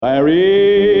There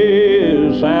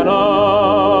is an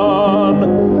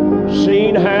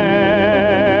unseen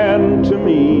hand to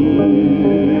me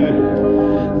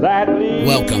that leads.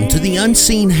 Welcome to the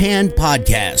Unseen Hand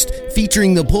Podcast,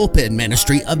 featuring the pulpit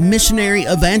ministry of missionary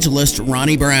evangelist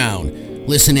Ronnie Brown.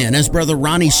 Listen in as Brother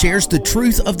Ronnie shares the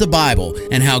truth of the Bible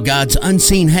and how God's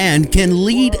unseen hand can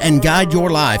lead and guide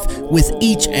your life with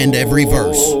each and every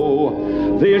verse.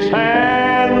 This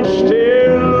hand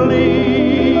still leads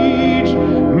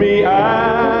me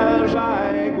as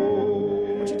I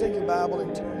go. Would you take your Bible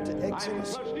and turn to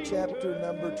Exodus chapter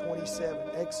number 27.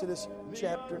 Exodus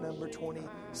chapter number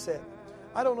 27.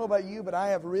 I don't know about you, but I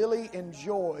have really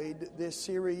enjoyed this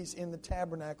series in the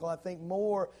Tabernacle. I think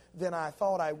more than I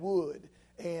thought I would.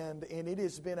 And it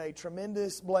has been a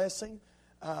tremendous blessing.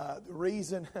 The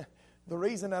reason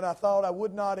that I thought I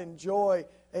would not enjoy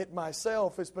it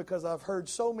myself is because I've heard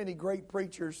so many great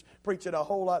preachers preach it a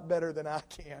whole lot better than I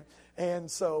can. And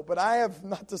so, but I have,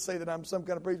 not to say that I'm some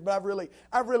kind of preacher, but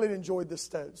I've really enjoyed this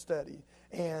study.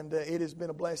 And it has been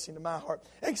a blessing to my heart.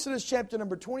 Exodus chapter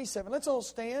number 27. Let's all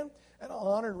stand and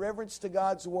honor and reverence to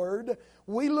God's Word.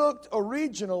 We looked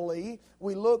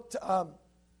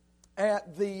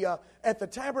at the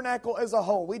tabernacle as a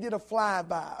whole. We did a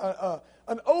flyby,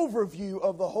 an overview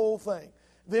of the whole thing.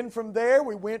 Then from there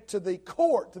we went to the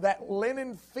court, to that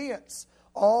linen fence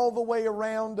all the way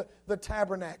around the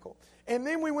tabernacle. And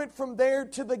then we went from there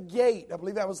to the gate. I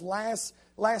believe that was last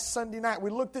Sunday night. We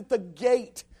looked at the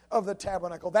gate of the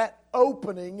tabernacle, that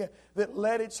opening that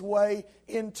led its way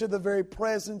into the very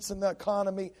presence and the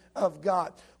economy of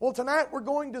God. Well, tonight we're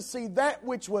going to see that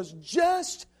which was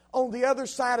just on the other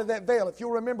side of that veil. If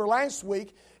you'll remember last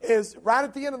week, is right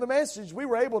at the end of the message, we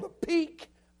were able to peek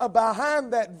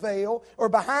behind that veil or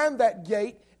behind that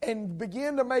gate and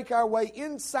begin to make our way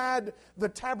inside the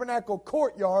tabernacle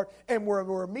courtyard, and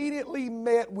we're immediately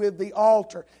met with the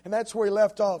altar. And that's where he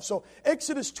left off. So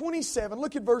Exodus 27,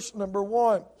 look at verse number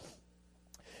 1.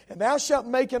 And thou shalt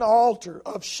make an altar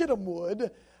of shittim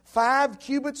wood, 5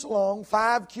 cubits long,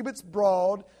 5 cubits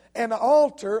broad, and the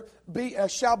altar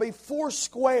shall be 4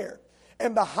 square,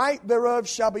 and the height thereof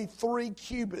shall be 3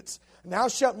 cubits. And thou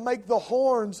shalt make the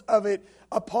horns of it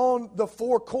upon the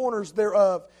 4 corners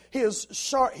thereof. His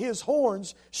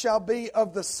horns shall be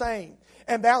of the same.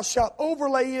 And thou shalt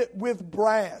overlay it with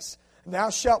brass. And thou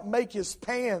shalt make his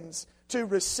pans to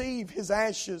receive his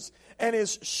ashes, and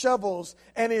his shovels,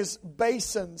 and his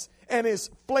basins, and his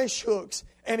flesh hooks,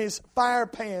 and his fire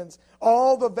pans.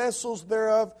 All the vessels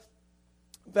thereof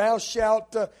thou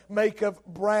shalt make of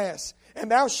brass.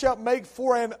 And thou shalt make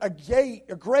for a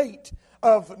grate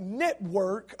of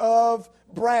network of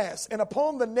brass. And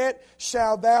upon the net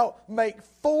shalt thou make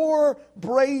 4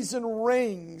 brazen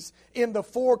rings in the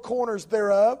 4 corners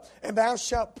thereof. And thou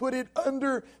shalt put it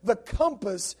under the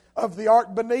compass of the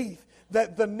ark beneath,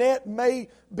 that the net may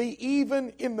be even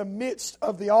in the midst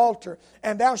of the altar.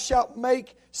 And thou shalt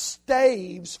make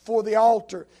staves for the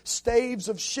altar, staves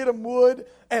of shittim wood,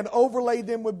 and overlay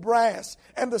them with brass.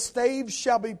 And the staves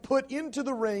shall be put into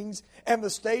the rings, and the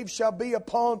staves shall be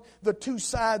upon the 2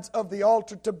 sides of the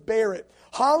altar to bear it.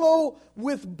 Hollow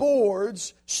with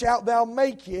boards shalt thou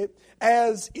make it,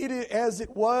 as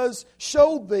it was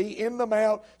showed thee in the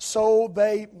mount, so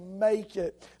they make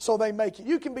it.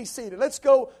 You can be seated. Let's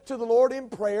go to the Lord in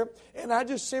prayer, and I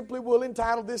just simply will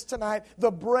entitle this tonight,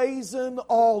 The Brazen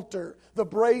Altar. The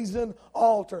Brazen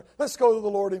Altar. Let's go to the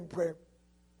Lord in prayer.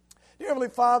 Dear Heavenly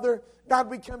Father, God,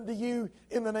 we come to you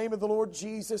in the name of the Lord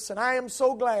Jesus, and I am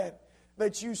so glad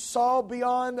that you saw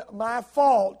beyond my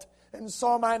fault and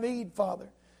saw my need, Father.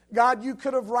 God, you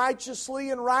could have righteously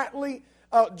and rightly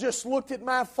just looked at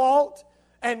my fault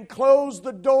and closed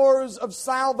the doors of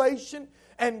salvation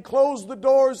and closed the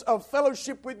doors of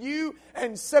fellowship with you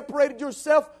and separated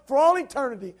yourself for all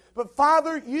eternity. But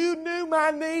Father, you knew my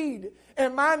need,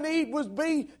 and my need was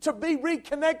to be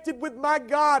reconnected with my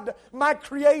God, my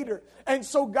Creator. And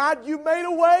so God, you made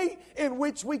a way in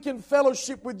which we can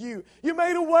fellowship with you. You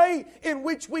made a way in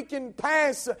which we can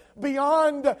pass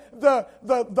beyond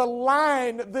the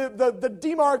line, the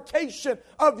demarcation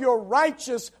of your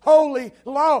righteous, holy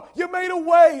law. You made a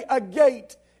way, a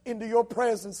gate into your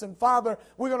presence. And Father,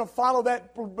 we're going to follow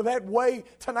that way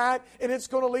tonight, and it's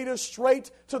going to lead us straight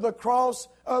to the cross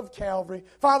of Calvary.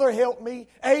 Father, help me,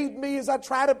 aid me as I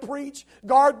try to preach,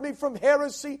 guard me from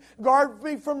heresy, guard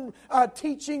me from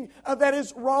teaching that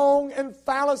is wrong and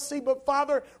fallacy, but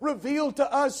Father, reveal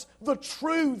to us the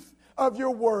truth of your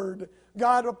word.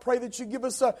 God, I pray that you give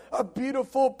us a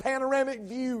beautiful panoramic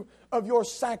view of your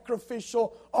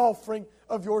sacrificial offering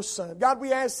of your Son. God,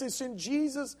 we ask this in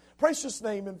Jesus' precious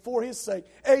name and for His sake.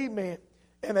 Amen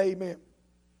and amen.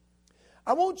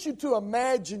 I want you to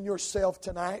imagine yourself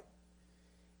tonight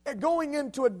going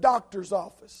into a doctor's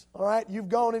office. All right? You've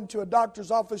gone into a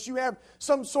doctor's office. You have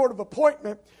some sort of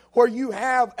appointment where you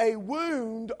have a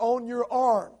wound on your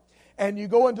arm. And you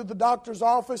go into the doctor's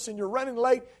office and you're running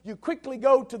late. You quickly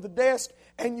go to the desk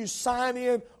and you sign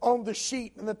in on the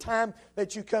sheet and the time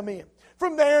that you come in.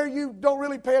 From there, you don't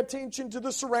really pay attention to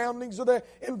the surroundings or the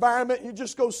environment. You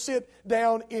just go sit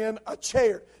down in a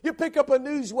chair. You pick up a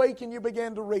Newsweek and you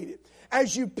begin to read it.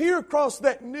 As you peer across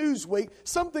that Newsweek,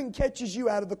 something catches you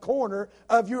out of the corner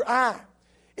of your eye.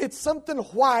 It's something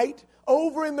white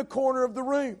over in the corner of the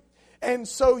room. And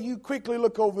so you quickly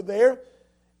look over there,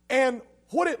 and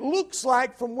what it looks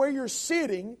like from where you're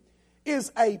sitting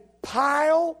is a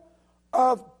pile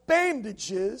of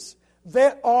bandages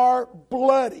that are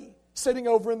bloody sitting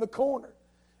over in the corner.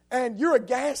 And you're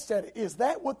aghast at it. Is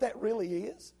that what that really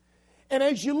is? And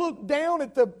as you look down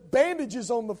at the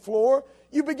bandages on the floor,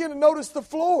 you begin to notice the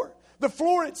floor. The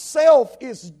floor itself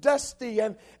is dusty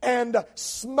and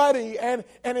smutty, and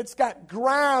it's got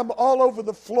grime all over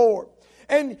the floor.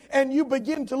 And you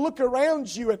begin to look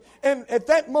around you, and at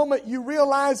that moment you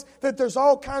realize that there's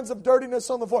all kinds of dirtiness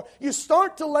on the floor. You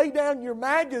start to lay down your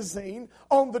magazine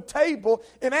on the table,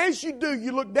 and as you do,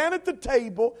 you look down at the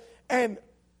table, and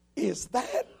is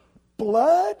that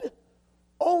blood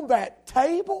on that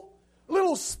table?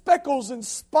 Little speckles and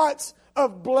spots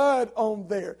of blood on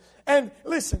there. And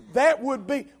listen, that would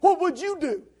be, what would you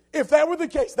do? If that were the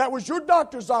case, that was your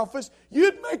doctor's office,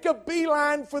 you'd make a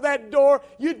beeline for that door.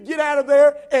 You'd get out of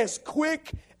there as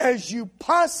quick as you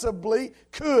possibly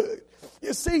could.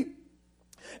 You see,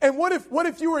 and what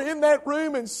if you were in that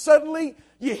room and suddenly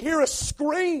you hear a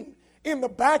scream in the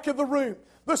back of the room,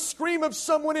 the scream of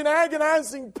someone in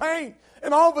agonizing pain,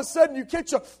 and all of a sudden you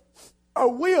catch a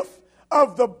whiff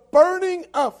of the burning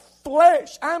of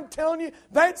flesh. I'm telling you,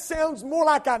 that sounds more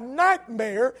like a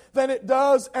nightmare than it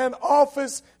does an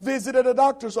office visit at a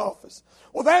doctor's office.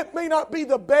 Well, that may not be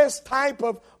the best type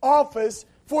of office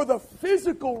for the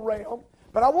physical realm,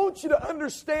 but I want you to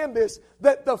understand this,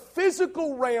 that the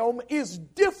physical realm is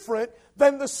different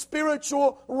than the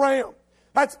spiritual realm.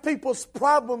 That's people's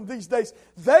problem these days.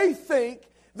 They think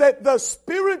that the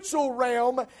spiritual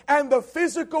realm and the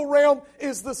physical realm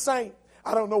is the same.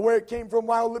 I don't know where it came from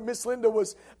while Miss Linda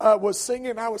was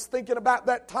singing. I was thinking about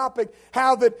that topic,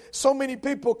 how that so many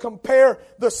people compare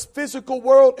the physical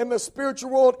world and the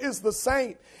spiritual world is the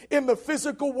same. In the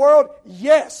physical world,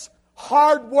 yes,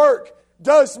 hard work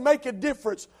does make a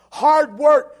difference. Hard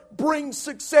work brings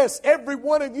success. Every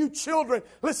one of you children,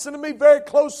 listen to me very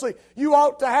closely. You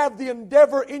ought to have the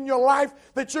endeavor in your life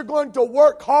that you're going to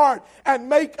work hard and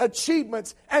make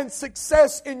achievements and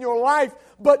success in your life.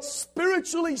 But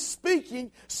spiritually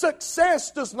speaking,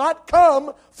 success does not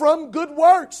come from good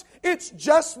works. It's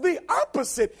just the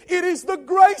opposite. It is the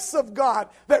grace of God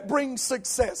that brings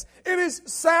success. It is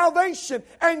salvation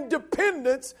and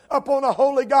dependence upon a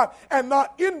holy God and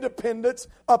not independence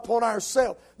upon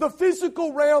ourselves. The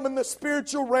physical realm and the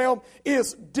spiritual realm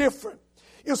is different.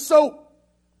 So,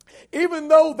 even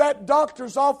though that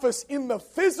doctor's office in the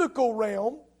physical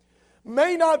realm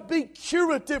may not be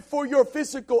curative for your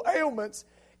physical ailments,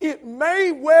 it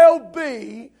may well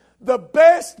be the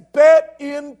best bet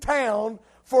in town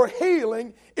for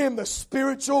healing in the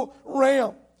spiritual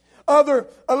realm. There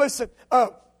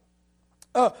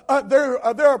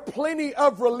are plenty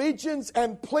of religions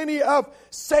and plenty of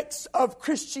sects of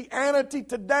Christianity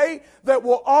today that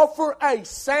will offer a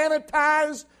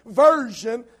sanitized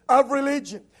version of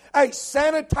religion. A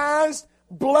sanitized,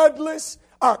 bloodless,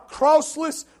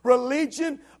 crossless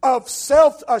religion of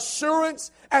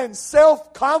self-assurance and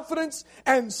self-confidence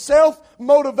and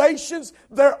self-motivations.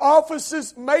 Their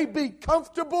offices may be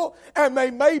comfortable and they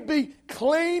may be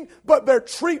clean, but their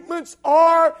treatments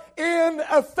are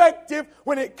ineffective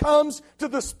when it comes to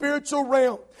the spiritual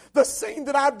realm. The scene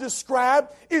that I've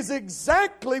described is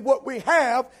exactly what we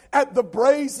have at the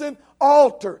Brazen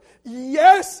altar.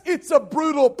 Yes, it's a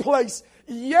brutal place.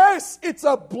 Yes, it's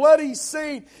a bloody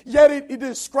scene, yet it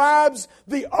describes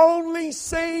the only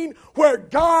scene where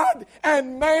God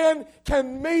and man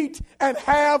can meet and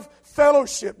have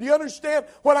fellowship. Do you understand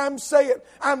what I'm saying?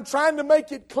 I'm trying to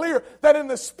make it clear that in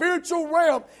the spiritual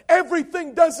realm,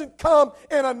 everything doesn't come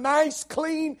in a nice,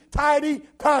 clean, tidy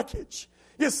package.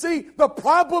 You see, the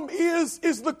problem is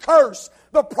the curse.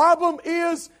 The problem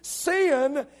is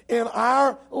sin in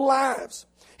our lives.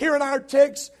 Here in our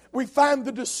text, we find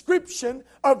the description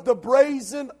of the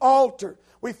brazen altar.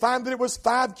 We find that it was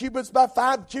 5 cubits by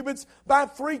 5 cubits by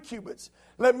 3 cubits.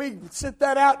 Let me set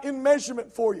that out in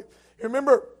measurement for you. You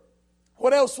remember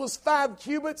what else was 5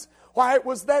 cubits? Why, it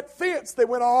was that fence that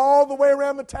went all the way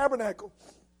around the tabernacle.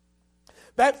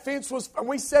 That fence was, and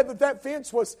we said that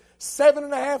fence was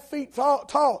 7.5 feet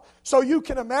tall. So you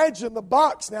can imagine the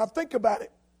box. Now think about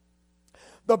it.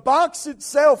 The box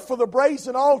itself for the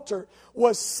brazen altar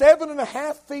was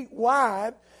 7.5 feet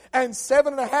wide and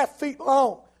 7.5 feet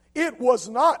long. It was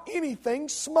not anything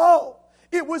small.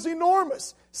 It was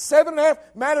enormous. 7.5.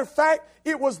 Matter of fact,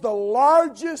 it was the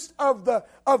largest of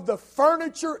the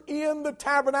furniture in the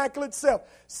tabernacle itself.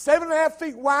 7.5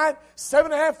 feet wide,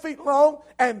 7.5 feet long,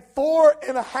 and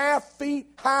 4.5 feet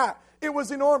high. It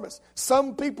was enormous.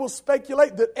 Some people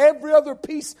speculate that every other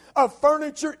piece of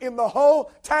furniture in the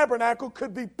whole tabernacle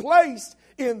could be placed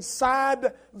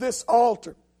inside this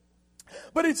altar.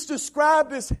 But it's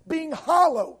described as being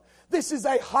hollow. This is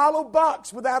a hollow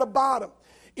box without a bottom.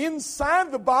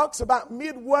 Inside the box, about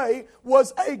midway,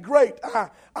 was a grate.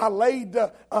 I laid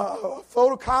a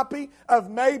photocopy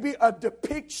of maybe a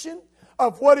depiction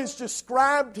of what is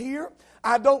described here.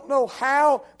 I don't know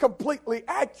how completely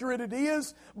accurate it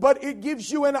is, but it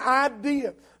gives you an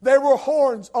idea. There were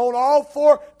horns on all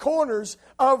four corners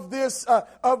of this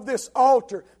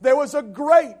altar. There was a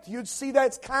grate. You'd see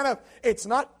that's it's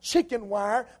not chicken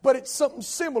wire, but it's something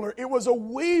similar. It was a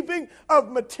weaving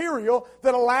of material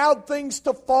that allowed things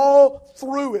to fall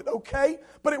through it, okay?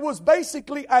 But it was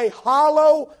basically a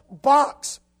hollow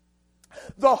box.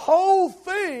 The whole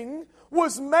thing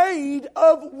was made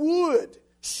of wood.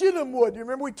 Shittim wood. You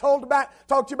remember we talked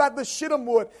to you about the shittim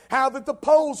wood, how that the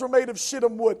poles were made of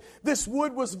shittim wood. This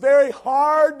wood was very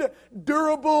hard,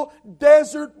 durable,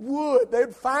 desert wood.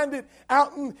 They'd find it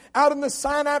out in the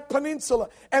Sinai Peninsula,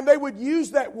 and they would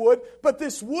use that wood, but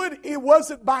this wood, it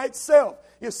wasn't by itself.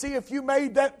 You see, if you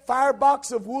made that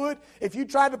firebox of wood, if you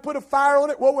tried to put a fire on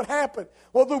it, what would happen?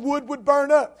 Well, the wood would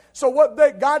burn up. So what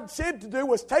God said to do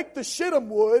was take the shittim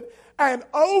wood and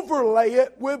overlay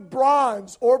it with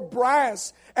bronze or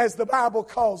brass, as the Bible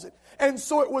calls it. And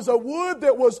so it was a wood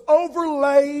that was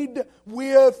overlaid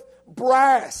with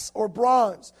brass or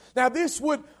bronze. Now this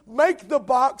would make the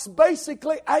box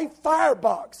basically a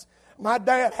firebox. My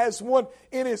dad has one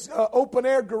in his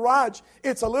open-air garage.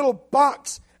 It's a little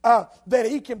box that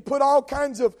he can put all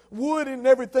kinds of wood in and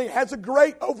everything. It has a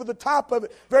grate over the top of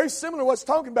it. Very similar to what it's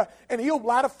talking about. And he'll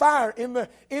light a fire in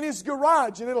his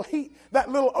garage, and it'll heat that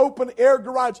little open air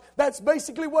garage. That's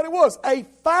basically what it was. A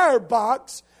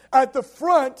firebox at the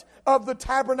front of the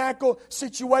tabernacle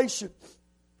situation.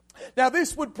 Now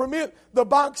this would permit the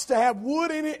box to have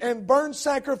wood in it and burn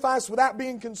sacrifice without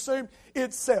being consumed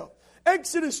itself.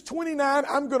 Exodus 29,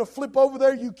 I'm going to flip over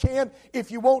there. You can if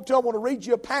you want to. I want to read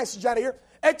you a passage out of here.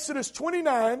 Exodus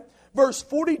 29, verse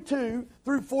 42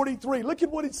 through 43. Look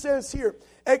at what it says here.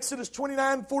 Exodus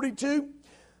 29, 42.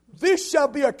 This shall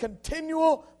be a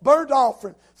continual burnt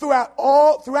offering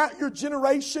throughout your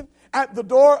generation at the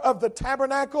door of the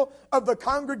tabernacle of the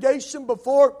congregation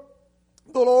before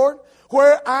the Lord,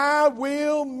 where I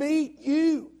will meet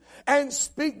you and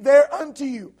speak there unto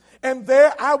you. And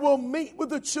there I will meet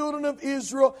with the children of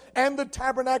Israel, and the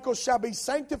tabernacle shall be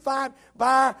sanctified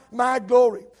by my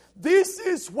glory. This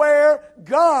is where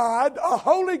God, a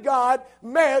holy God,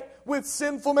 met with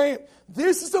sinful man.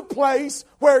 This is a place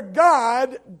where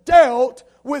God dealt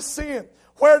with sin.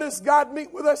 Where does God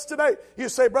meet with us today? You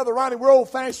say, Brother Ronnie, we're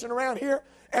old-fashioned around here.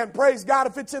 And praise God,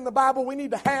 if it's in the Bible, we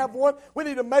need to have one. We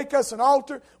need to make us an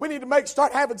altar. We need to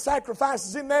start having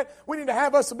sacrifices in that. We need to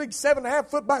have us a big 7.5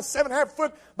 foot by 7.5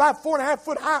 foot by 4.5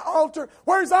 foot high altar.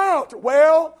 Where's our altar?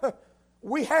 Well,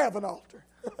 we have an altar.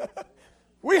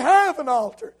 We have an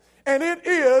altar. And it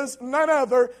is none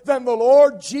other than the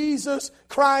Lord Jesus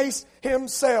Christ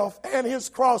Himself and His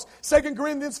cross. 2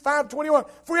 Corinthians 5:21.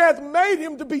 For He hath made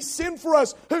Him to be sin for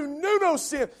us who knew no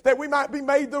sin, that we might be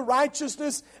made the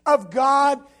righteousness of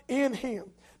God in Him.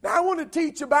 Now I want to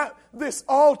teach about this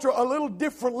altar a little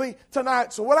differently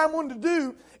tonight. So what I want to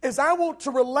do is I want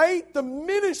to relate the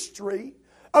ministry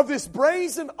of this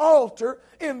brazen altar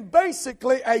in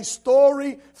basically a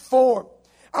story form.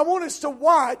 I want us to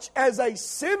watch as a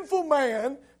sinful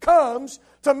man comes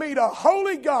to meet a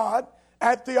holy God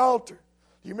at the altar.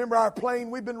 You remember our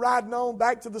plane we've been riding on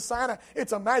back to the Sinai?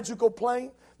 It's a magical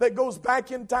plane that goes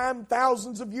back in time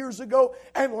thousands of years ago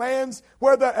and lands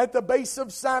at the base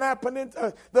of Sinai,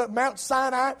 the Mount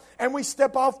Sinai, and we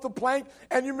step off the plank.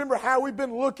 And you remember how we've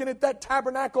been looking at that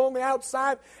tabernacle on the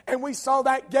outside, and we saw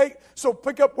that gate. So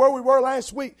pick up where we were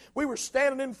last week. We were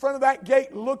standing in front of that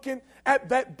gate looking at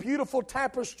that beautiful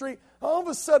tapestry. All of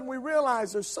a sudden we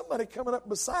realize there's somebody coming up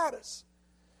beside us.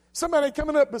 Somebody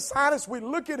coming up beside us. We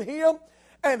look at him,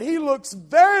 and he looks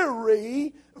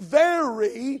very,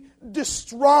 very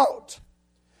distraught.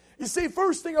 You see,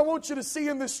 first thing I want you to see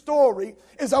in this story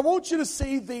is I want you to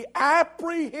see the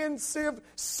apprehensive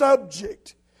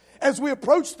subject. as we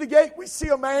approach the gate, we see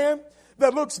a man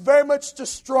that looks very much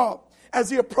distraught as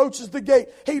he approaches the gate.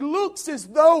 He looks as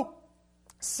though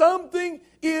something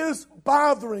is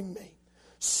bothering me.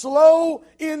 Slow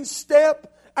in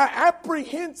step,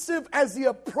 apprehensive as he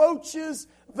approaches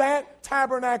that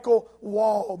tabernacle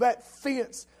wall, that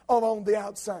fence along the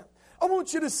outside. I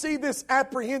want you to see this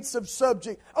apprehensive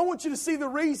subject. I want you to see the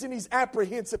reason he's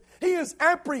apprehensive. He is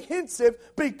apprehensive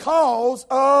because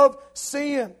of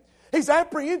sin. He's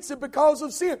apprehensive because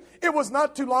of sin. It was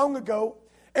not too long ago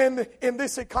in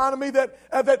this economy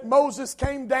that Moses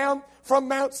came down from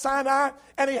Mount Sinai,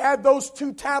 and he had those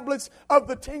 2 tablets of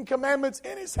the 10 Commandments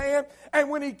in his hand. And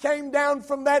when he came down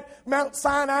from that Mount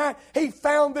Sinai, he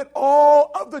found that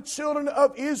all of the children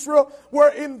of Israel were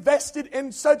invested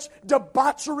in such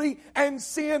debauchery and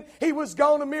sin. He was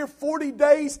gone a mere 40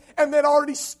 days, and they'd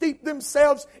already steeped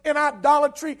themselves in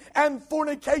idolatry and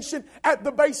fornication at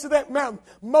the base of that mountain.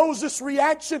 Moses'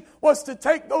 reaction was to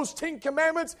take those 10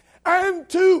 Commandments and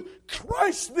to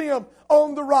crush them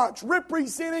on the rocks,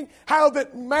 representing how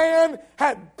that man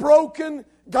had broken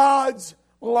God's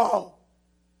law.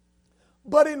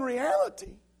 But in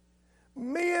reality,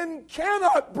 men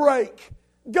cannot break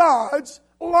God's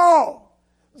law.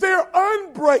 They're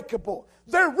unbreakable.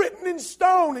 They're written in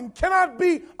stone and cannot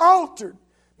be altered.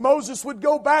 Moses would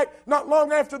go back not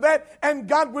long after that, and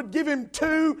God would give him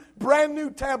 2 brand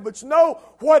new tablets. No,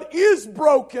 what is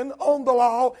broken on the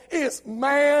law is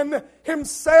man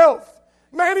himself.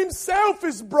 Man himself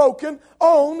is broken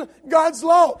on God's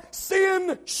law.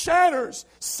 Sin shatters.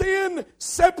 Sin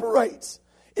separates.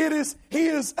 He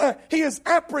is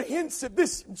apprehensive.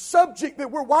 This subject that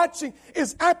we're watching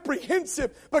is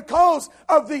apprehensive because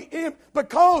of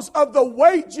the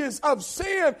wages of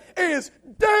sin is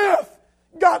death.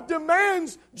 God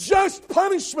demands just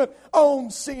punishment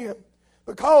on sin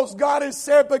because God has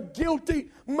said the guilty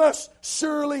must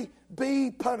surely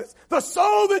be punished. The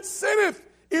soul that sinneth,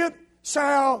 it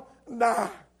shall die.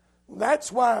 That's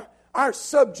why our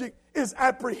subject is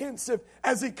apprehensive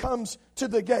as he comes to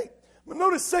the gate. But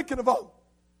notice, second of all,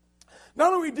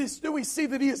 not only do we see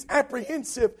that he is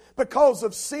apprehensive because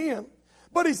of sin,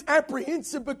 but he's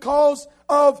apprehensive because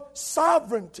of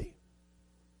sovereignty.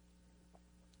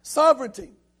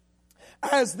 Sovereignty.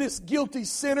 As this guilty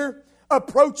sinner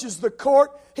approaches the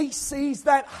court, he sees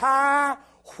that high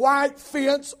white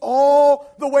fence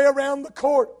all the way around the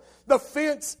court. The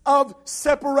fence of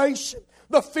separation.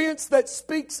 The fence that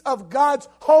speaks of God's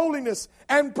holiness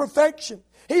and perfection.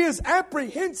 He is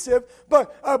apprehensive,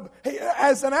 but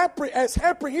as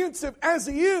apprehensive as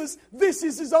he is, this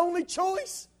is his only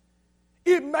choice.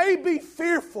 It may be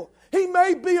fearful. He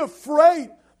may be afraid,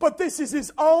 but this is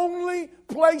his only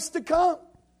place to come.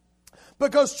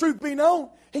 Because truth be known,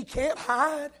 he can't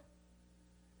hide.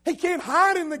 He can't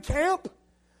hide in the camp.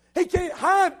 He can't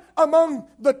hide among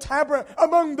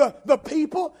the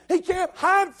people. He can't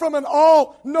hide from an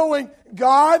all-knowing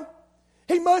God.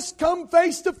 He must come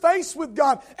face to face with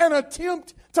God and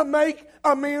attempt to make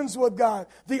amends with God.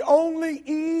 The only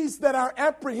ease that our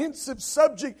apprehensive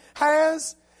subject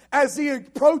has as he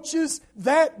approaches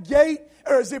that gate,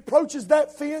 or as he approaches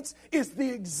that fence, is the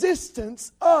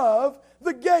existence of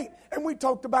the gate. And we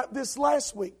talked about this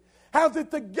last week. How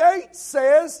that the gate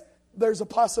says there's a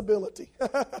possibility.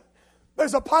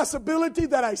 There's a possibility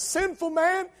that a sinful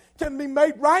man can be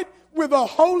made right with a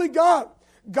holy God.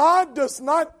 God does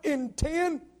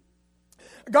intend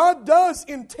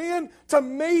to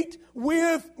meet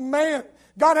with man.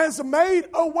 God has made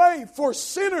a way for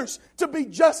sinners to be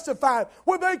justified,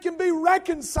 where they can be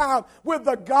reconciled with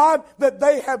the God that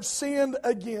they have sinned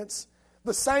against.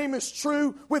 The same is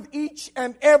true with each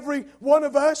and every one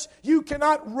of us. You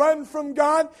cannot run from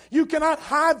God. You cannot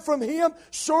hide from Him.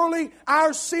 Surely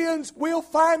our sins will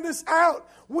find us out.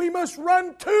 We must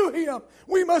run to Him.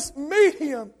 We must meet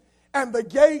Him. And the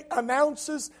gate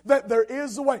announces that there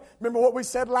is a way. Remember what we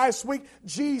said last week?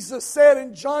 Jesus said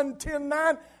in John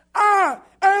 10:9, I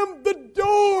am the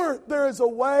door. There is a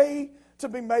way to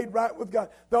be made right with God.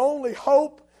 The only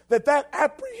hope that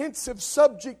apprehensive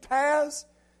subject has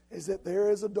is that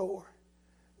there is a door.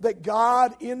 That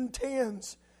God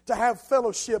intends to have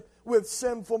fellowship with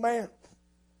sinful man.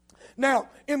 Now,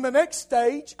 in the next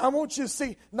stage, I want you to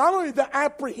see not only the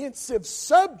apprehensive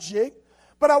subject,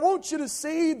 but I want you to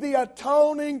see the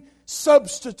atoning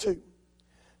substitute.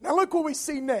 Now look what we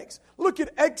see next. Look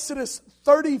at Exodus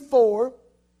 34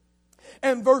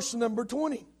 and verse number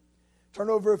 20. Turn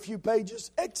over a few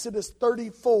pages. Exodus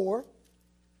 34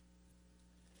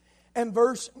 and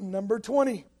verse number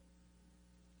 20.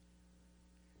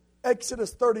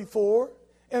 Exodus 34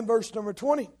 and verse number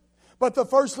 20. But the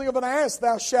firstling of an ass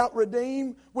thou shalt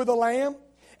redeem with a lamb,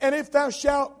 And if thou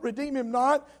shalt redeem him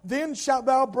not, then shalt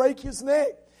thou break his neck.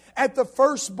 At the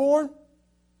firstborn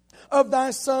of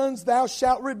thy sons thou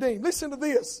shalt redeem. Listen to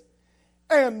this.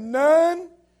 And none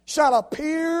shall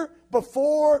appear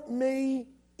before me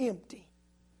empty.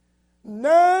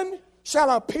 None shall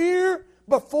appear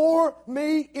before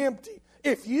me empty.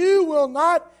 If you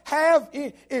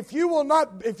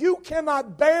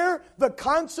cannot bear the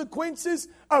consequences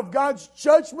of God's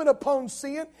judgment upon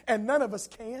sin, and none of us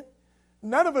can.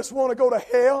 None of us want to go to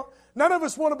hell. None of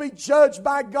us want to be judged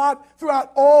by God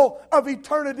throughout all of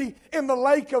eternity in the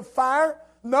lake of fire.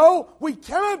 No, we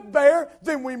cannot bear,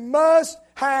 then we must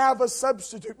have a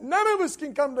substitute. None of us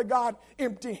can come to God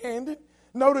empty-handed.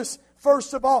 Notice,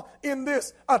 first of all, in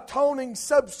this atoning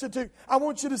substitute, I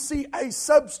want you to see a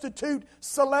substitute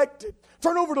selected.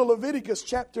 Turn over to Leviticus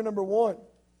chapter number 1.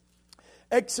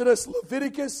 Exodus,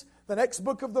 Leviticus, the next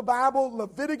book of the Bible,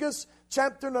 Leviticus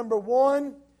chapter number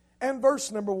 1 and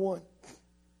verse number 1.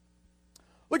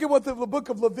 Look at what the book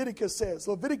of Leviticus says.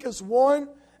 Leviticus 1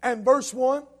 and verse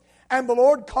 1. And the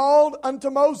Lord called unto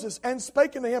Moses and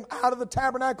spake unto him out of the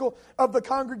tabernacle of the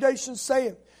congregation,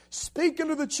 saying, Speak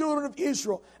unto the children of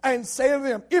Israel, and say unto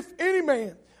them, If any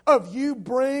man of you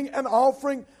bring an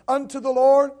offering unto the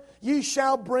Lord, ye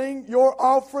shall bring your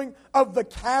offering of the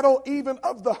cattle, even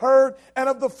of the herd and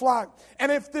of the flock.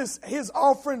 And if his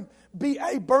offering be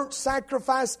a burnt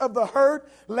sacrifice of the herd,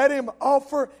 let him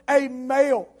offer a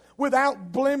male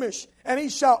without blemish, and he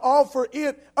shall offer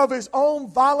it of his own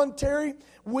voluntary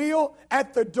will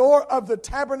at the door of the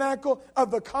tabernacle of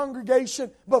the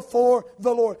congregation before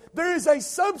the Lord. There is a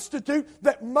substitute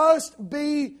that must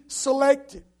be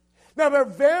selected. Now, there are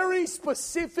very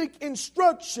specific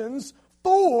instructions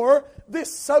for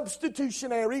this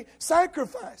substitutionary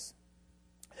sacrifice.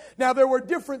 Now, there were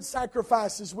different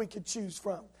sacrifices we could choose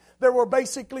from. There were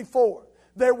basically 4.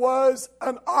 There was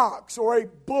an ox or a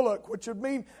bullock, which would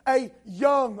mean a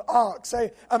young ox,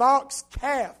 an ox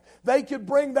calf. They could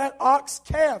bring that ox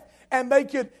calf and they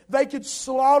could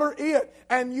slaughter it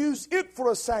and use it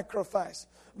for a sacrifice.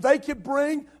 They could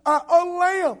bring a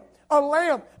lamb,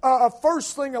 a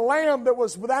firstling, a lamb that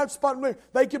was without spot and blemish.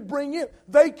 They could bring it.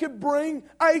 They could bring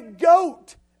a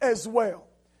goat as well.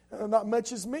 Not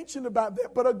much is mentioned about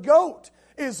that, but a goat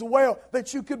as well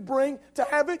that you could bring to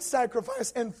have its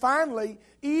sacrifice. And finally,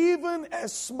 even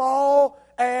as small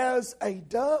as a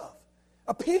dove,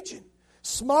 a pigeon, as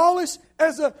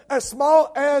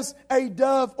small as a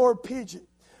dove or pigeon.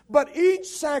 But each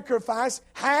sacrifice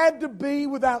had to be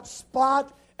without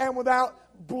spot and without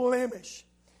blemish.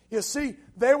 You see,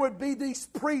 there would be these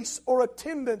priests or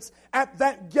attendants at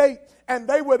that gate, and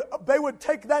they would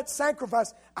take that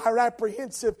sacrifice. Our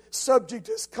apprehensive subject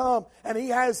has come, and he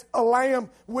has a lamb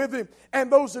with him.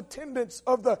 And those attendants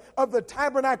of the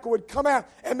tabernacle would come out,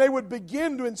 and they would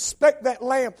begin to inspect that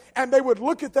lamb, and they would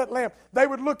look at that lamb. They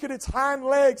would look at its hind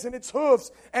legs and its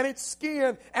hoofs and its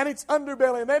skin and its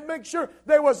underbelly, and they'd make sure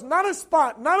there was not a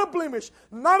spot, not a blemish,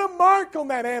 not a mark on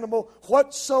that animal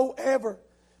whatsoever,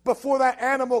 before that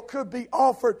animal could be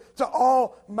offered to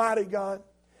Almighty God.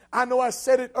 I know I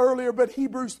said it earlier, but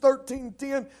Hebrews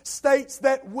 13:10 states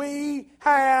that we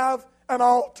have an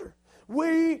altar.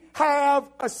 We have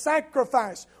a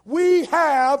sacrifice. We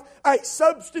have a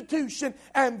substitution.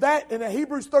 And that, in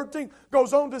Hebrews 13,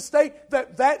 goes on to state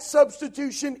that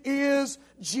substitution is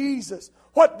Jesus.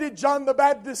 What did John the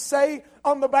Baptist say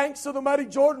on the banks of the muddy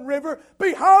Jordan River?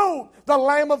 Behold, the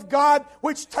Lamb of God,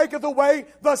 which taketh away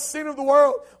the sin of the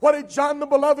world. What did John the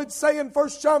Beloved say in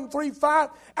 1 John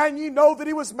 3:5? And ye know that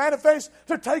he was manifest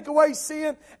to take away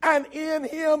sin, and in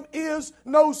him is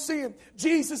no sin.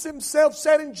 Jesus himself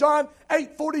said in John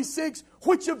 8:46,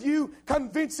 which of you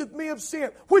convinceth me of sin?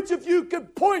 Which of you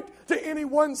could point to any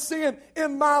one sin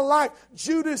in my life?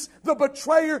 Judas the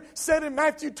betrayer said in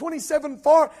Matthew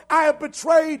 27:4, I have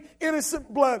betrayed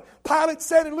innocent blood. Pilate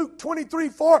said in Luke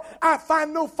 23:4, I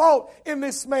find no fault in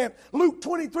this man. Luke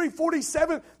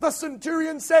 23:47, the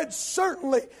centurion said,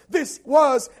 certainly this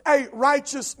was a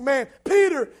righteous man.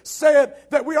 Peter said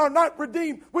that we are not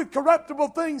redeemed with corruptible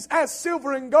things as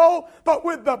silver and gold, but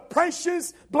with the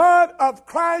precious blood of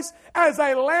Christ, as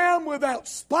a lamb without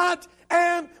spot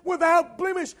and without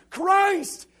blemish.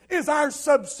 Christ is our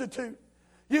substitute.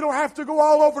 You don't have to go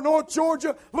all over North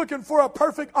Georgia looking for a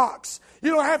perfect ox.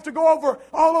 You don't have to go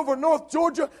all over North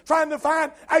Georgia trying to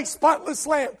find a spotless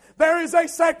lamb. There is a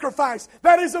sacrifice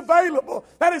that is available,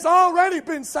 that has already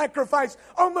been sacrificed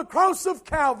on the cross of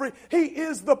Calvary. He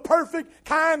is the perfect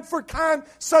kind for kind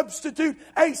substitute.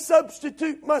 A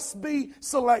substitute must be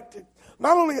selected.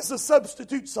 Not only is a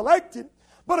substitute selected,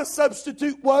 but a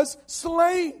substitute was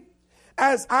slain.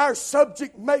 as our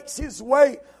subject makes his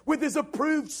way with his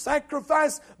approved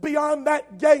sacrifice beyond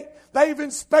that gate. They've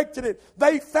inspected it.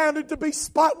 They found it to be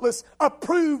spotless,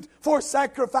 approved for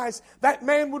sacrifice. That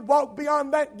man would walk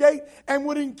beyond that gate and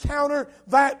would encounter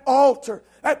that altar.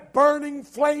 That burning,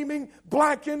 flaming,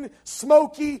 blackened,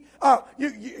 smoky.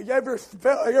 You ever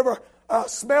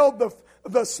smelled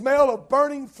the smell of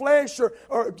burning flesh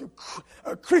or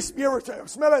crispy? You ever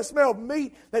smell that smell of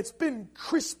meat that's been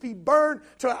crispy burned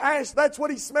to ash? That's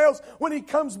what he smells when he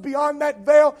comes beyond that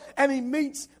veil and he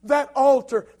meets that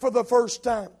altar for the first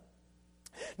time.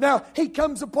 Now, he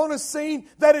comes upon a scene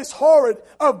that is horrid,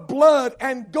 of blood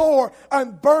and gore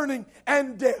and burning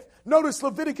and death. Notice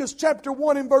Leviticus chapter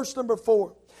 1 and verse number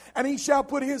 4. And he shall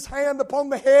put his hand upon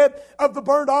the head of the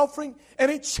burnt offering, and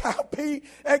it shall be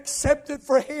accepted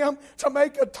for him to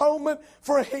make atonement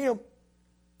for him.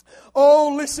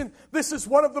 Oh, listen, this is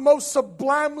one of the most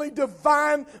sublimely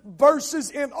divine verses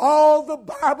in all the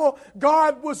Bible.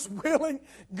 God was willing.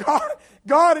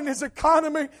 God in His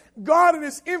economy, God in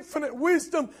His infinite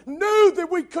wisdom knew that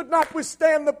we could not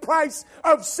withstand the price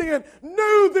of sin,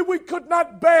 knew that we could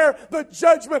not bear the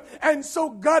judgment, and so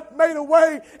God made a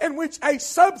way in which a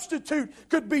substitute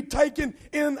could be taken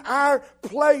in our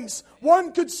place.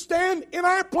 One could stand in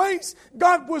our place.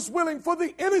 God was willing for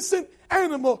the innocent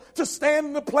animal to stand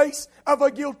in the place of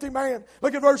a guilty man.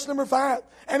 Look at verse number 5.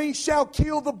 And he shall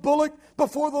kill the bullock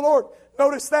before the Lord.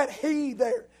 Notice that he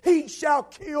there. He shall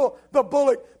kill the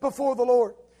bullock before the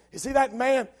Lord. You see that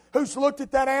man who's looked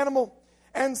at that animal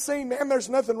and seen, man, there's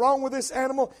nothing wrong with this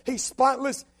animal. He's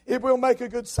spotless. It will make a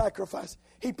good sacrifice.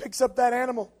 He picks up that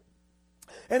animal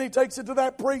and he takes it to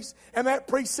that priest, and that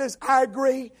priest says, I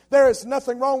agree. There is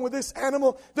nothing wrong with this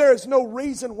animal. There is no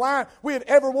reason why we'd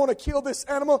ever want to kill this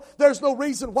animal. There's no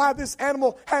reason why this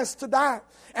animal has to die.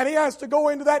 And he has to go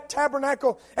into that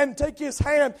tabernacle and take his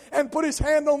hand and put his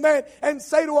hand on that and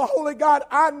say to a holy God,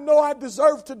 I know I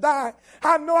deserve to die.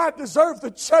 I know I deserve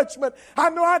the judgment. I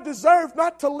know I deserve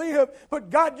not to live. But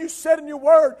God, you said in your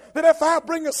word that if I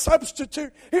bring a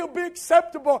substitute, he'll be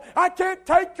acceptable. I can't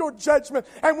take your judgment.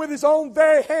 And with his own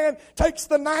very hand takes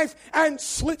the knife and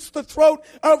slits the throat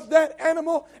of that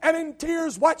animal, and in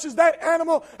tears watches that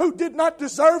animal who did not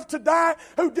deserve to die,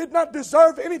 who did not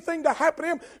deserve anything to happen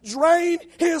to him, drain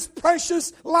his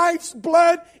precious life's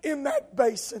blood in that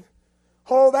basin.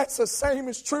 Oh, that's the same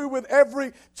is true with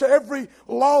every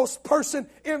lost person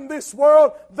in this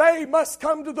world. They must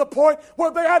come to the point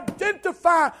where they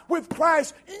identify with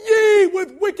Christ. Ye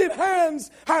with wicked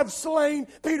hands have slain,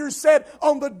 Peter said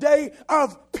on the day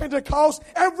of Pentecost.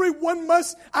 Everyone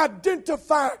must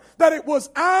identify that it was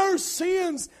our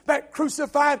sins that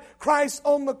crucified Christ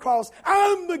on the cross.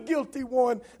 I'm the guilty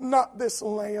one, not this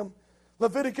lamb.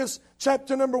 Leviticus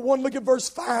chapter number 1, look at verse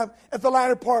 5 at the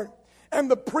latter part. And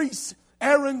the priests,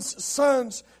 Aaron's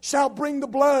sons, shall bring the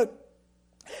blood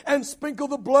and sprinkle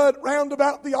the blood round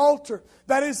about the altar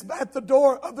that is at the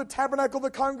door of the tabernacle of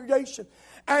the congregation.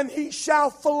 And he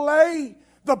shall fillet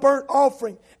the burnt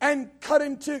offering and cut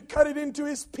it into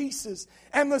his pieces.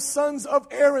 And the sons of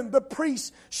Aaron, the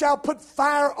priests, shall put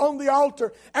fire on the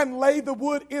altar and lay the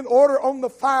wood in order on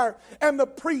the fire. And the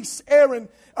priest Aaron's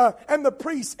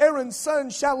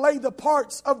son shall lay the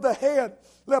parts of the head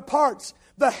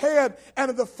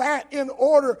and of the fat in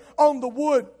order on the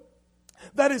wood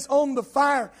that is on the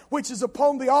fire, which is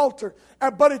upon the altar.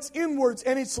 But its inwards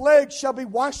and its legs shall be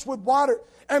washed with water.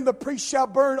 And the priest shall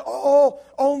burn all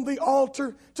on the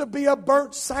altar to be a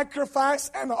burnt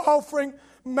sacrifice and offering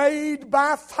made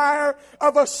by fire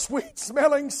of a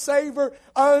sweet-smelling savor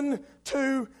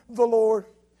unto the Lord.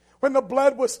 When the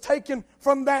blood was taken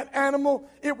from that animal,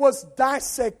 it was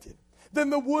dissected. Then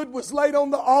the wood was laid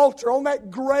on the altar, on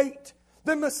that grate.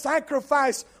 Then the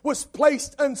sacrifice was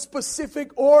placed in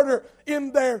specific order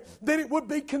in there. Then it would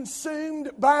be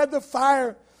consumed by the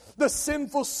fire. The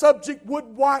sinful subject would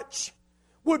watch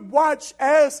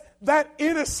as that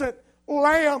innocent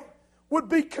lamb would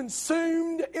be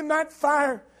consumed in that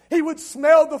fire. He would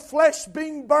smell the flesh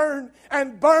being burned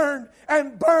and burned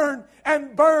and burned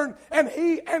and burned. And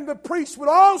he and the priest would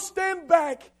all stand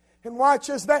back and watch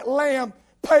as that lamb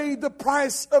paid the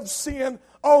price of sin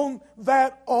on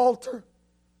that altar.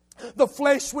 The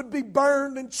flesh would be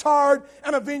burned and charred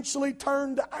and eventually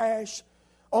turned to ash.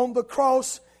 On the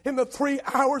cross, in the 3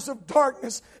 hours of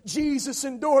darkness, Jesus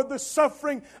endured the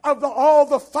suffering of all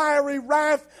the fiery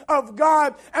wrath of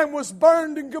God and was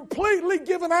burned and completely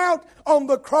given out on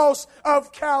the cross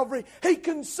of Calvary. He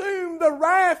consumed the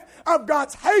wrath of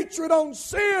God's hatred on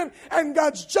sin and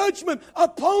God's judgment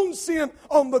upon sin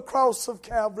on the cross of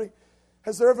Calvary.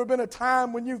 Has there ever been a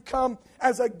time when you've come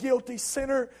as a guilty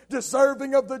sinner,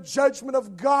 deserving of the judgment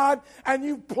of God, and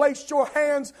you've placed your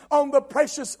hands on the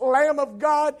precious Lamb of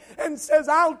God and says,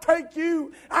 I'll take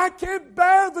you. I can't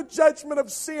bear the judgment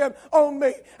of sin on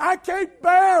me. I can't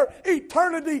bear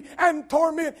eternity and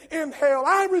torment in hell.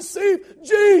 I receive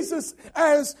Jesus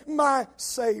as my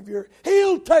Savior.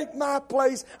 He'll take my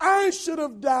place. I should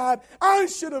have died. I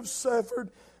should have suffered.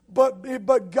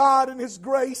 But God in His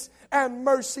grace and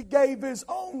mercy gave His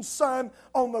own Son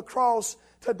on the cross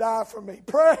to die for me.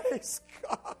 Praise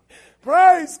God.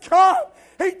 Praise God.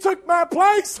 He took my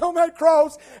place on that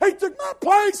cross. He took my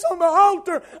place on the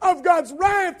altar of God's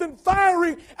wrath and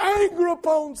fiery anger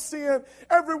upon sin.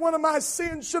 Every one of my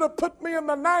sins should have put me in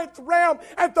the ninth realm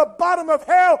at the bottom of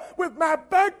hell with my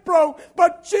back broke.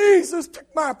 But Jesus took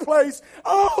my place.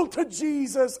 All to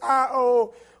Jesus I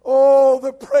owe. Oh,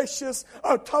 the precious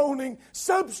atoning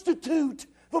substitute,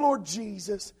 the Lord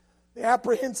Jesus, the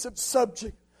apprehensive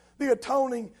subject, the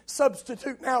atoning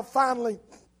substitute. Now, finally,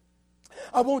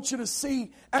 I want you to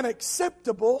see an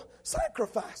acceptable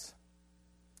sacrifice.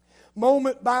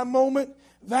 Moment by moment,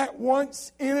 that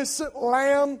once innocent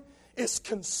lamb is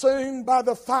consumed by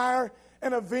the fire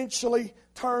and eventually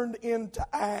turned into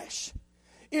ash.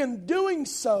 In doing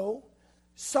so,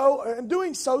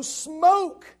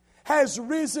 smoke has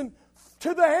risen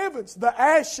to the heavens. The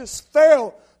ashes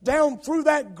fell down through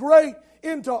that grate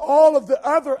into all of the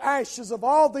other ashes of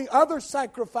all the other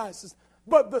sacrifices.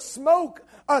 But the smoke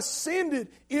ascended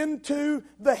into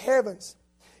the heavens.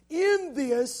 In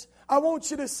this, I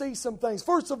want you to see some things.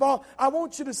 First of all, I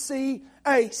want you to see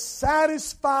a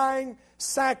satisfying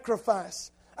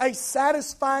sacrifice. A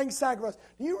satisfying sacrifice.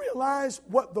 Do you realize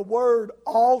what the word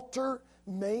altar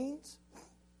means?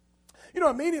 You know,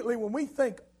 immediately when we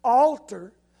think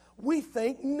altar, we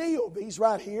think kneel. These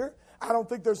right here, I don't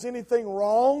think there's anything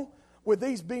wrong with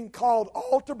these being called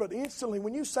altar, but instantly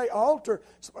when you say altar,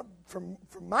 from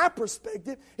my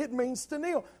perspective, it means to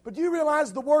kneel. But do you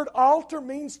realize the word altar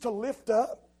means to lift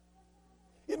up?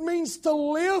 It means to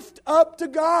lift up to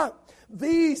God.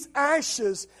 These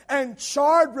ashes and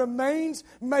charred remains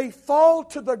may fall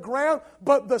to the ground,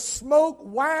 but the smoke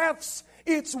wafts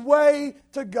its way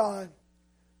to God.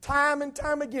 Time and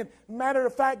time again. Matter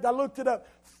of fact, I looked it up.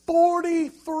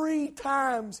 43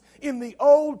 times in the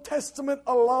Old Testament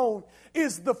alone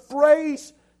is the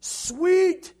phrase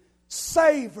sweet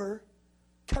savor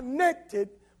connected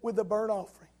with the burnt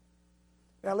offering.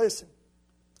 Now listen,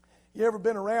 you ever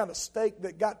been around a steak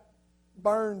that got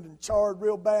burned and charred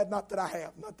real bad? Not that I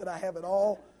have at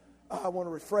all. I want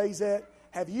to rephrase that.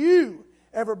 Have you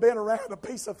ever been around a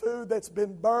piece of food that's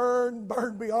been burned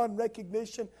beyond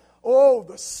recognition? Oh,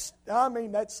 that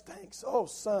stinks. Oh,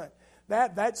 son,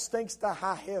 that stinks to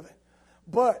high heaven.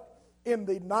 But in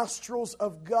the nostrils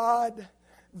of God,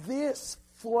 this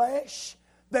flesh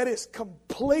that is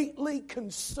completely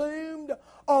consumed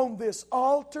on this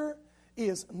altar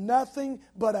is nothing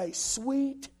but a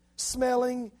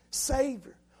sweet-smelling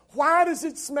savor. Why does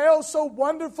it smell so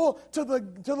wonderful to the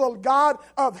God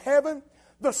of heaven?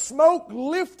 The smoke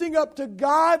lifting up to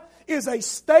God is a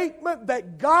statement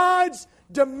that God's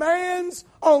demands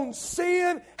on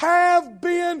sin have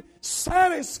been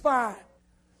satisfied.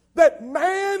 That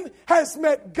man has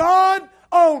met God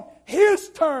on His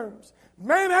terms.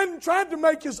 Man hasn't tried to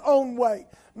make his own way.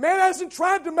 Man hasn't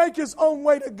tried to make his own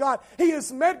way to God. He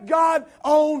has met God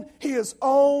on His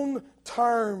own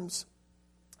terms.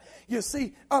 You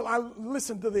see,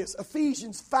 listen to this.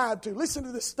 Ephesians 5:2. Listen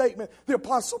to this statement the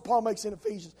Apostle Paul makes in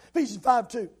Ephesians. Ephesians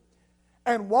 5:2.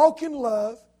 And walk in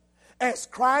love, as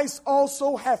Christ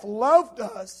also hath loved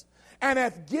us, and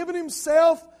hath given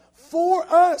Himself for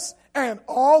us, an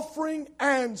offering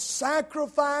and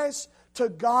sacrifice to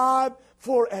God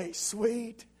for a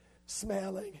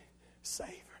sweet-smelling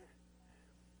savor.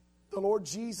 The Lord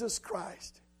Jesus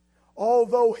Christ,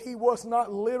 although He was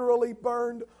not literally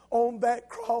burned on that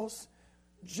cross,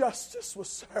 justice was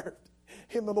served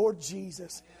in the Lord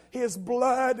Jesus. His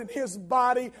blood and His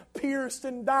body pierced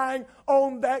and dying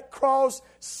on that cross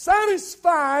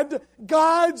satisfied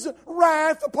God's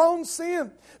wrath upon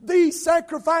sin. These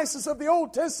sacrifices of the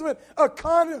Old Testament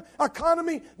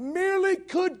economy merely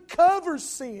could cover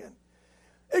sin.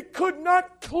 It could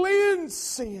not cleanse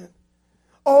sin.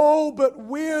 Oh, but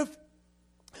with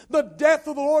the death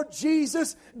of the Lord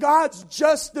Jesus, God's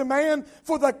just demand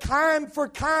for the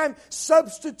kind-for-kind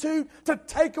substitute to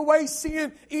take away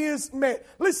sin is met.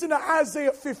 Listen to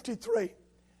Isaiah 53.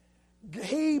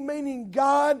 He, meaning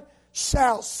God,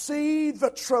 shall see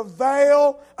the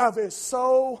travail of His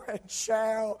soul and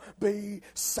shall be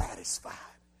satisfied.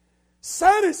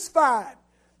 Satisfied.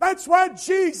 That's why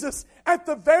Jesus, at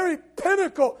the very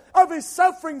pinnacle of His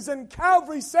sufferings in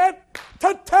Calvary, said,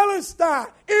 "Tetelestai,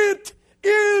 it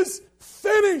is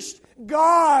finished."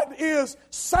 God is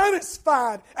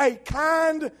satisfied. A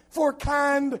kind for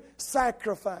kind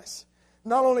sacrifice.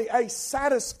 Not only a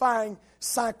satisfying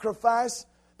sacrifice,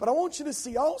 but I want you to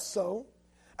see also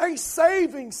a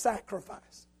saving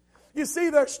sacrifice. You see,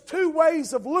 there's two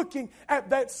ways of looking at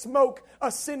that smoke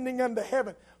ascending unto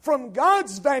heaven. From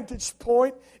God's vantage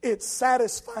point, it's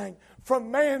satisfying.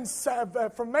 From man's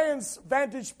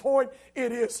vantage point,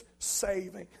 it is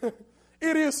saving.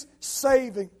 It is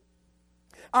saving.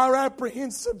 Our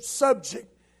apprehensive subject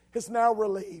is now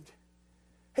relieved.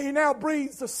 He now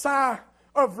breathes a sigh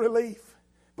of relief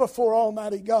before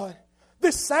Almighty God.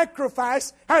 This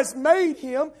sacrifice has made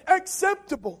him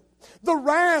acceptable. The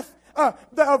wrath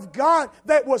of God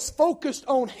that was focused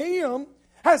on him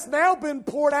has now been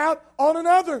poured out on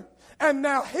another. And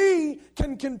now he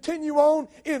can continue on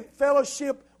in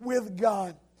fellowship with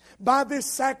God. By this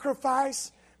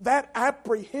sacrifice, that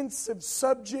apprehensive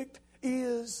subject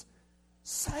is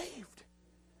saved,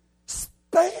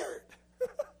 spared.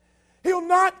 He'll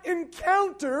not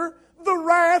encounter the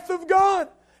wrath of God.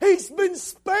 He's been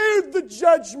spared the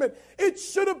judgment. It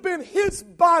should have been his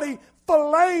body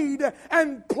filleted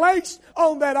and placed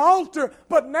on that altar.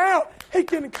 But now he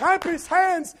can clap his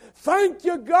hands. Thank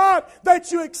you, God,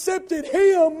 that you accepted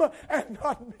him and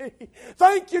not me.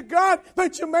 Thank you, God,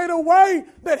 that you made a way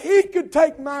that he could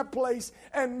take my place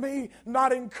and me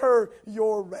not incur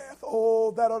your wrath.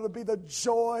 Oh, that ought to be the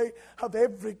joy of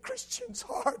every Christian's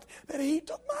heart, that he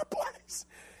took my place.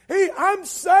 I'm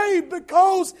saved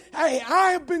because I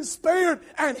have been spared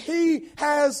and he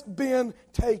has been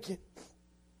taken.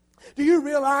 Do you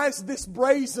realize this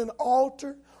brazen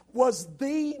altar was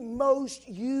the most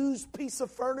used piece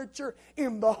of furniture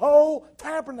in the whole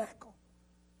tabernacle?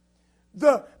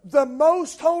 The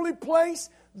most holy place,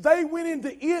 they went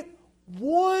into it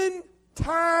one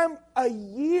time a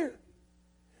year.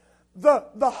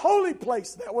 The holy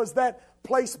place, that was that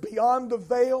place beyond the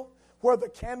veil, where the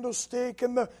candlestick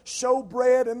and the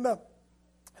showbread and the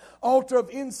altar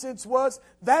of incense was,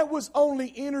 that was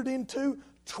only entered into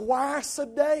twice a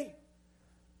day.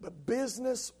 But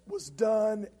business was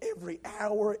done every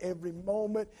hour, every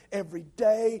moment, every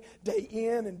day, day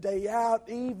in and day out,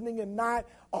 evening and night,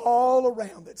 all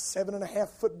around that 7.5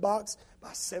 foot box by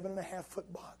 7.5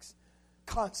 foot box,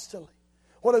 constantly.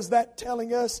 What is that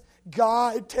telling us?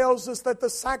 God tells us that the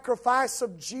sacrifice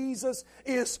of Jesus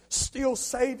is still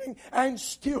saving and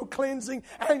still cleansing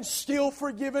and still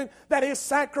forgiving. That His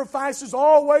sacrifice is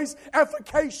always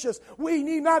efficacious. We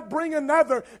need not bring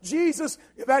another. Jesus,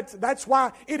 that's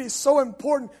why it is so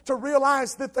important to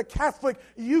realize that the Catholic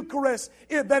Eucharist,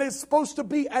 that is supposed to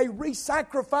be a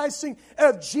re-sacrificing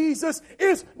of Jesus,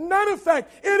 is none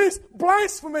effect. It is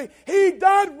blasphemy. He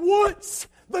died once,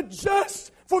 the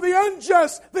just for the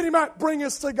unjust, that He might bring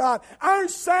us to God. Our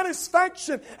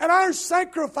satisfaction and our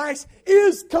sacrifice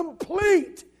is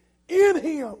complete in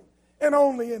Him and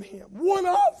only in Him. One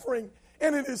offering,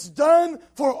 and it is done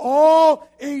for all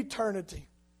eternity.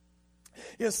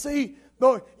 You see,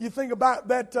 though, you think about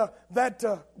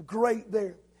that grate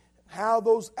there, how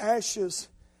those ashes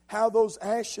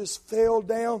fell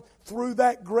down through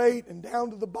that grate and down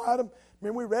to the bottom.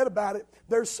 Remember, we read about it.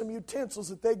 There's some utensils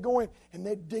that they'd go in and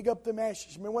they'd dig up them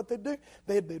ashes. Remember what they'd do?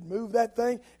 They'd move that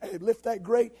thing and they'd lift that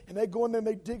grate and they'd go in there and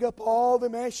they'd dig up all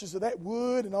them ashes of that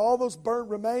wood and all those burnt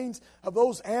remains of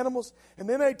those animals. And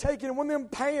then they'd take it in one of them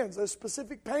pans, those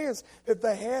specific pans that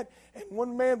they had. And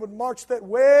one man would march that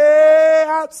way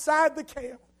outside the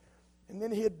camp. And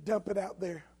then he'd dump it out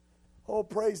there. Oh,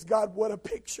 praise God, what a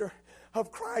picture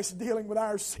of Christ dealing with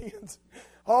our sins.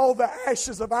 All the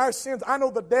ashes of our sins. I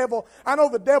know the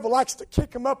devil likes to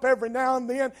kick them up every now and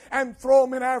then and throw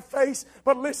them in our face.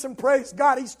 But listen, praise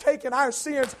God, He's taken our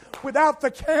sins without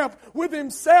the camp with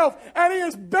Himself, and He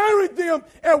has buried them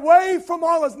away from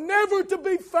all us, never to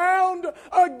be found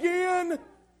again.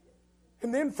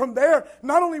 And then from there,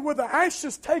 not only were the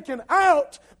ashes taken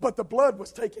out, but the blood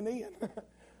was taken in.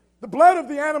 The blood of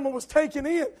the animal was taken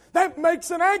in. That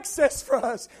makes an access for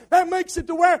us. That makes it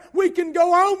to where we can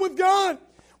go on with God.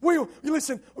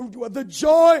 Listen, the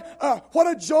joy, what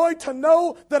a joy to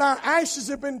know that our ashes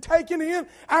have been taken in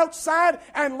outside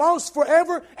and lost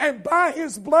forever. And by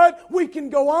His blood, we can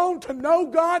go on to know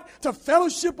God, to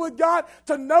fellowship with God,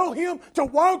 to know Him, to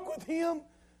walk with Him,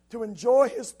 to enjoy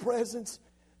His presence,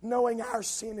 knowing our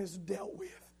sin is dealt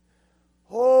with.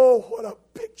 Oh, what a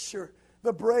picture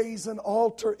the brazen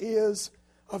altar is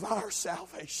of our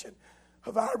salvation,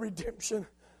 of our redemption,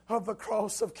 of the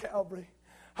cross of Calvary.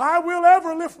 I will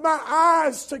ever lift my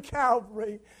eyes to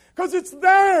Calvary. Because it's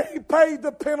there He paid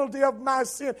the penalty of my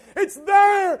sin. It's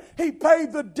there He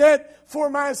paid the debt for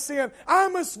my sin. I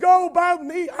must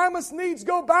needs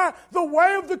go by the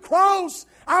way of the cross.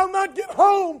 I'll not get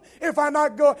home if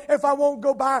I won't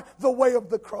go by the way of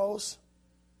the cross.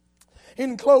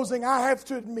 In closing, I have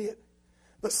to admit,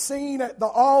 the scene at the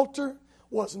altar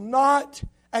was not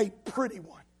a pretty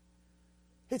one.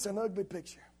 It's an ugly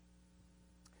picture.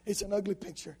 It's an ugly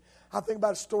picture. I think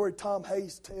about a story Tom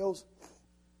Hayes tells.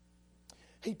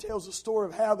 He tells a story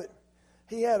of how that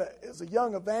he as a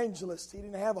young evangelist, he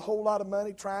didn't have a whole lot of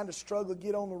money, trying to struggle to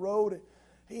get on the road. And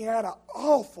he had an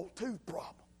awful tooth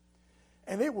problem.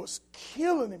 And it was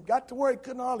killing him. Got to where he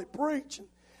couldn't hardly preach.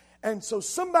 And so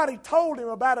somebody told him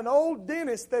about an old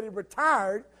dentist that had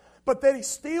retired, but that he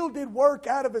still did work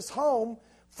out of his home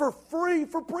for free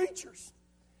for preachers.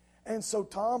 And so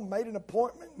Tom made an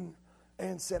appointment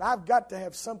and said, I've got to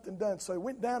have something done. So he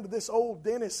went down to this old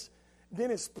dentist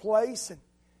place, and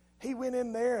he went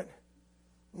in there,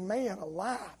 and man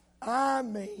alive, I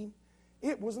mean,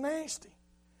 it was nasty.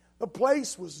 The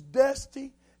place was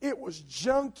dusty. It was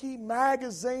junky,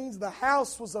 magazines. The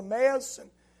house was a mess.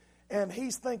 And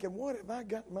he's thinking, what have I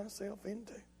gotten myself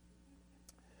into?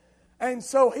 And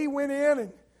so he went in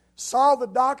and saw the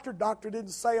doctor. Doctor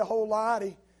didn't say a whole lot.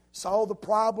 He saw the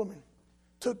problem and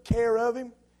took care of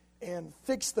him and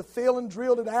fixed the filling,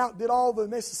 drilled it out, did all the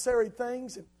necessary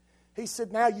things. And he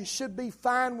said, now you should be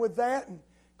fine with that, and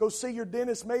go see your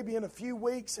dentist maybe in a few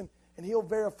weeks, and he'll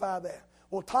verify that.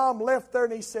 Well, Tom left there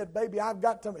and he said, baby,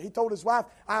 he told his wife,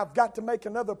 I've got to make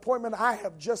another appointment. I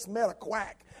have just met a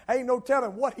quack. Ain't no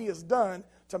telling what he has done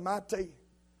to my teeth.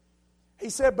 He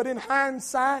said, but in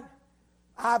hindsight,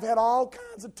 I've had all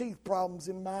kinds of teeth problems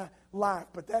in my life.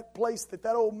 But that place that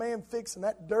old man fixed, and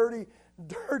that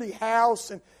dirty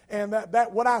house, and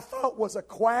that what I thought was a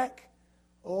quack,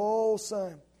 oh,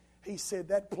 son, he said,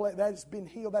 that has been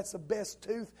healed. That's the best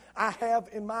tooth I have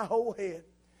in my whole head.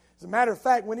 As a matter of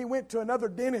fact, when he went to another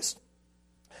dentist,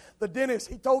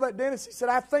 he told that dentist, he said,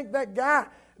 I think that guy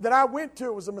that I went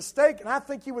to was a mistake, and I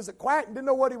think he was a quack and didn't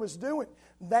know what he was doing.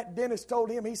 That dentist told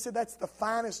him, he said, that's the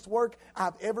finest work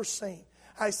I've ever seen.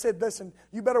 I said, listen,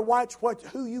 you better watch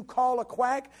who you call a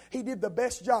quack. He did the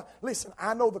best job. Listen,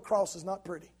 I know the cross is not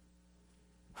pretty.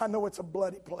 I know it's a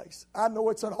bloody place. I know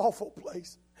it's an awful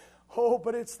place. Oh,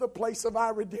 but it's the place of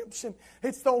our redemption.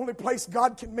 It's the only place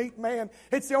God can meet man.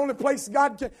 It's the only place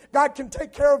God can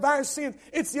take care of our sins.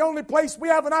 It's the only place we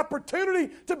have an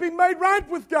opportunity to be made right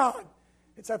with God.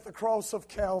 It's at the cross of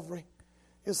Calvary.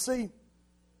 You see,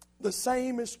 the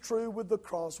same is true with the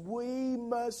cross. We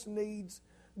must needs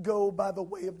go by the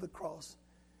way of the cross.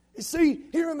 You see,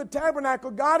 here in the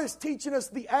tabernacle, God is teaching us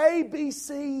the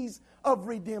ABCs of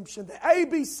redemption, the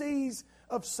ABCs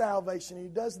of salvation. He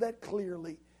does that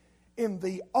clearly in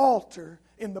the altar,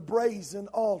 in the brazen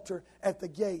altar at the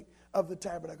gate of the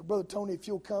tabernacle. Brother Tony, if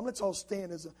you'll come, let's all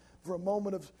stand for a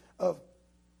moment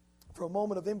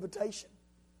of invitation.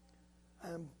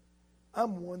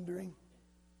 I'm wondering.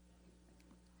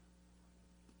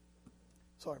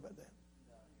 Sorry about that.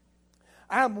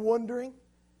 I'm wondering,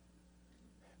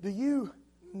 do you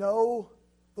know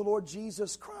the Lord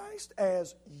Jesus Christ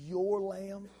as your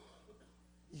Lamb?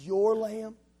 Your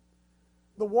Lamb?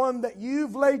 The one that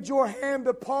you've laid your hand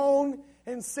upon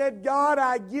and said, God,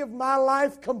 I give my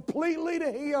life completely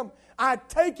to Him. I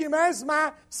take Him as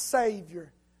my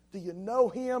Savior. Do you know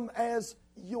Him as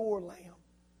your Lamb?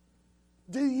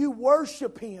 Do you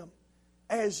worship Him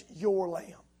as your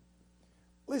Lamb?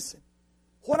 Listen,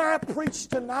 what I preach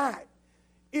tonight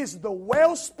is the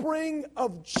wellspring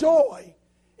of joy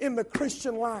in the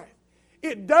Christian life.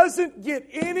 It doesn't get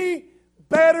any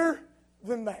better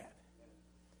than that.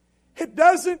 It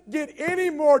doesn't get any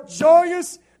more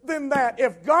joyous than that.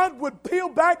 If God would peel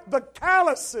back the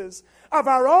calluses of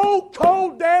our old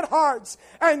cold dead hearts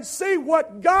and see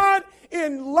what God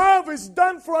in love has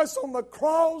done for us on the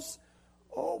cross,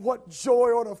 oh, what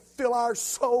joy ought to fill our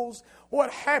souls. What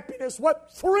happiness,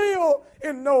 what thrill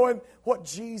in knowing what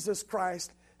Jesus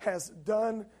Christ has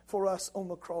done for us on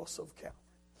the cross of Calvary.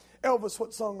 Elvis,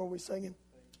 what song are we singing?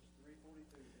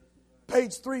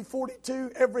 Page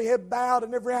 342, every head bowed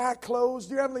and every eye closed.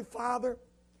 Dear Heavenly Father,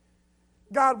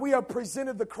 God, we have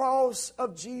presented the cross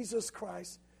of Jesus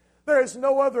Christ. There is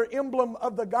no other emblem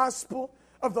of the gospel,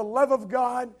 of the love of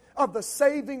God, of the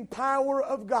saving power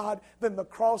of God than the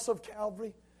cross of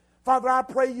Calvary. Father, I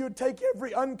pray you'd take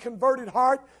every unconverted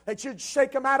heart, that you'd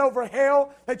shake them out over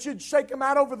hell, that you'd shake them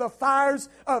out over the fires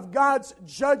of God's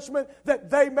judgment, that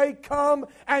they may come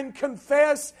and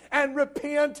confess and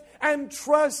repent and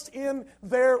trust in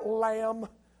their Lamb.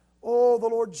 Oh, the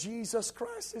Lord Jesus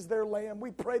Christ is their Lamb.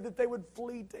 We pray that they would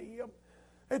flee to Him,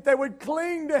 that they would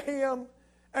cling to Him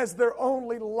as their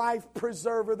only life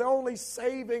preserver, the only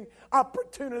saving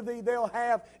opportunity they'll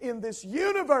have in this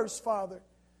universe, Father.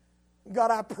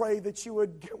 God, I pray that you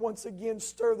would once again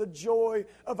stir the joy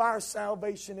of our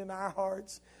salvation in our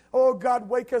hearts. Oh, God,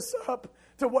 wake us up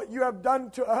to what you have done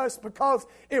to us, because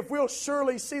if we'll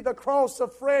surely see the cross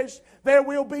afresh, there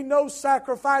will be no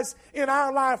sacrifice in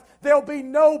our life. There'll be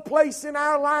no place in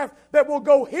our life that will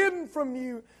go hidden from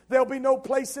you. There'll be no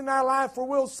place in our life where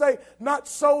we'll say, not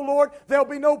so, Lord. There'll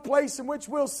be no place in which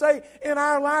we'll say in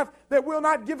our life that we'll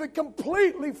not give it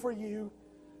completely for you.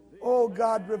 Oh,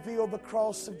 God, reveal the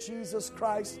cross of Jesus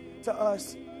Christ to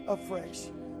us afresh.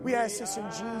 We ask this in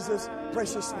Jesus'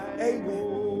 precious name.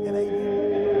 Amen and amen.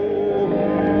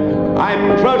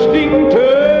 I'm trusting to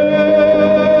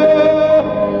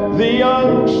the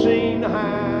unseen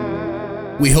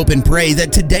hand. We hope and pray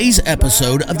that today's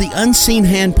episode of the Unseen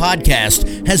Hand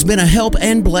podcast has been a help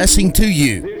and blessing to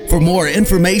you. For more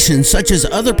information such as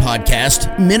other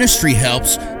podcasts, ministry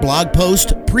helps, blog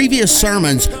posts, previous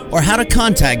sermons, or how to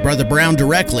contact Brother Brown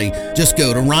directly, just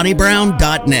go to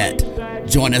ronniebrown.net.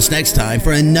 Join us next time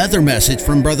for another message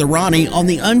from Brother Ronnie on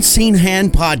the Unseen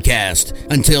Hand podcast.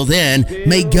 Until then,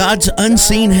 may God's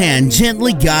unseen hand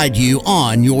gently guide you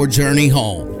on your journey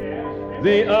home.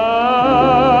 The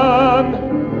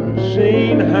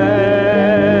unseen hand.